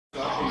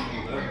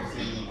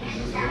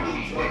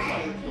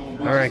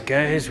Alright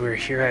guys, we're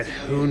here at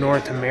Who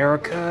North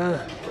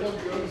America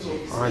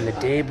on the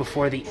day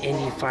before the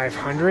Indy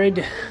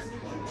 500.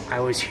 I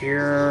was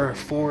here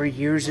 4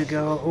 years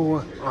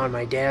ago on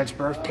my dad's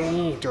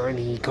birthday during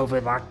the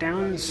COVID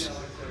lockdowns.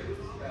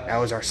 That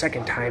was our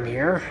second time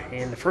here,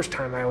 and the first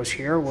time I was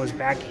here was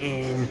back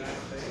in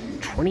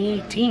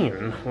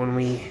 2018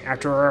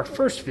 after our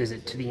first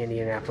visit to the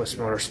Indianapolis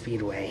Motor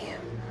Speedway.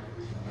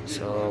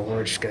 So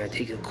we're just gonna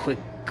take a quick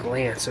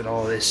glance at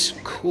all this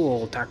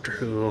cool Doctor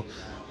Who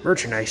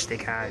merchandise they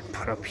got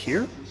put up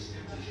here.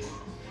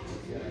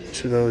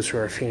 To those who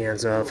are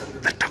fans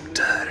of the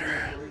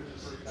Doctor.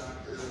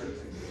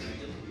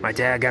 My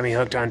dad got me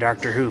hooked on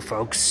Doctor Who,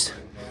 folks.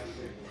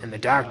 And the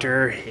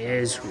Doctor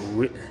is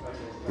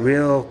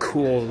real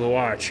cool to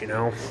watch, you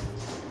know.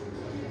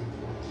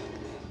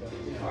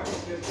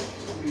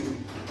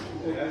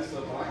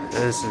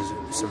 This is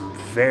some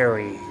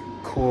very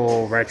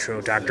cool retro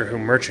Doctor Who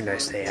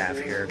merchandise they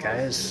have here,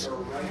 guys.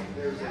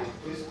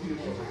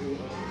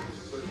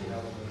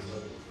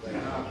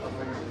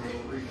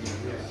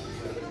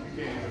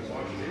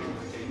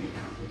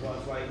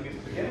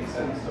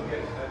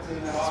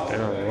 It's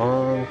been a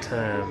long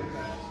time,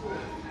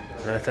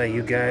 and I thought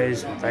you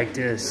guys would like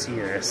to see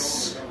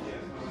this.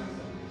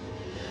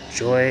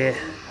 Enjoy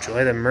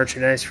the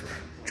merchandise,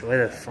 enjoy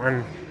the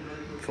fun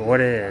for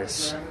what it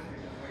is.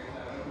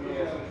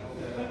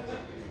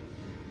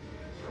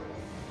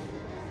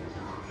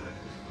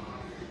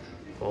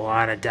 A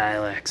lot of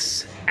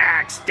dialects.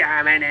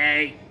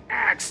 Exterminate!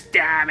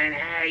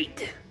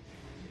 Exterminate!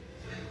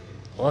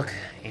 Look,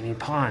 Amy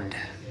Pond.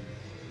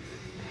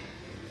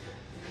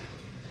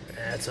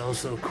 That's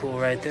also cool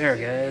right there,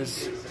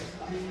 guys.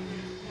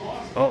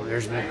 Oh,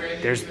 there's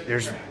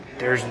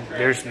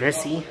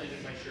Missy.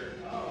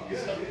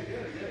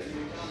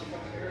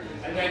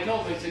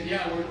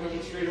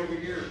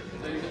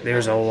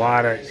 There's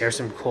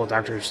some cool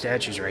Doctor Who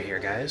statues right here,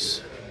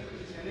 guys.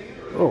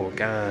 Oh,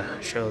 gotta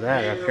show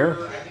that up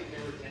here.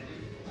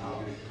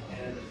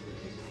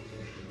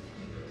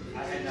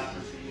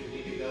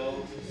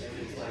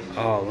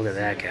 Oh, look at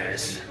that,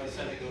 guys.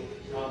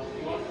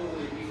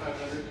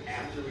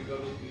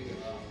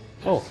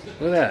 Oh,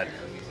 look at that.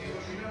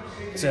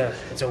 It's a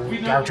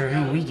Doctor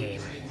Who Wii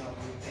game.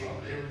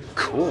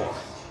 Cool.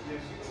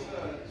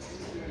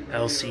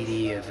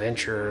 LCD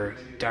adventure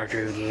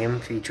Doctor Who game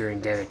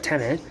featuring David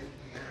Tennant,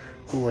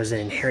 who was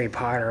in Harry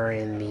Potter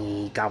and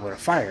the Goblet of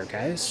Fire,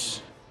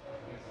 guys.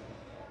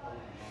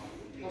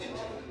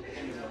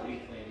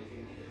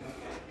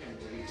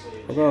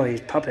 Look at all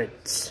these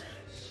puppets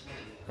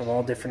of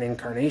all different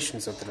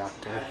incarnations of the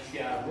Doctor.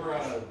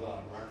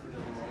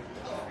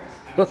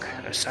 Look,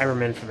 a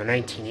Cyberman from the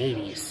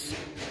 1980s.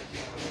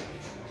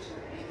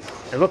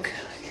 And look,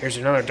 here's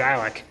another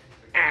Dalek.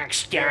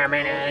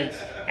 Exterminate!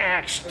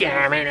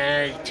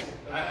 Exterminate!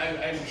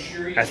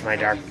 That's my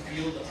dog.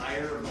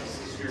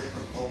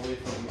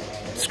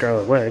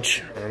 Scarlet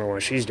Witch. I don't know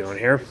what she's doing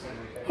here.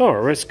 Oh, a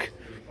Risk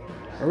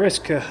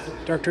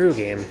Doctor Who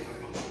game.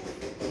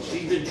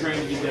 She's been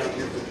trying to get down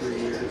here for 3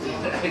 years.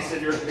 I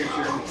sent her a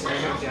picture and sent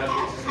her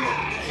down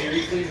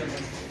here.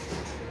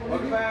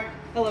 Welcome back.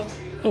 Hello.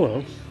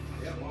 Hello.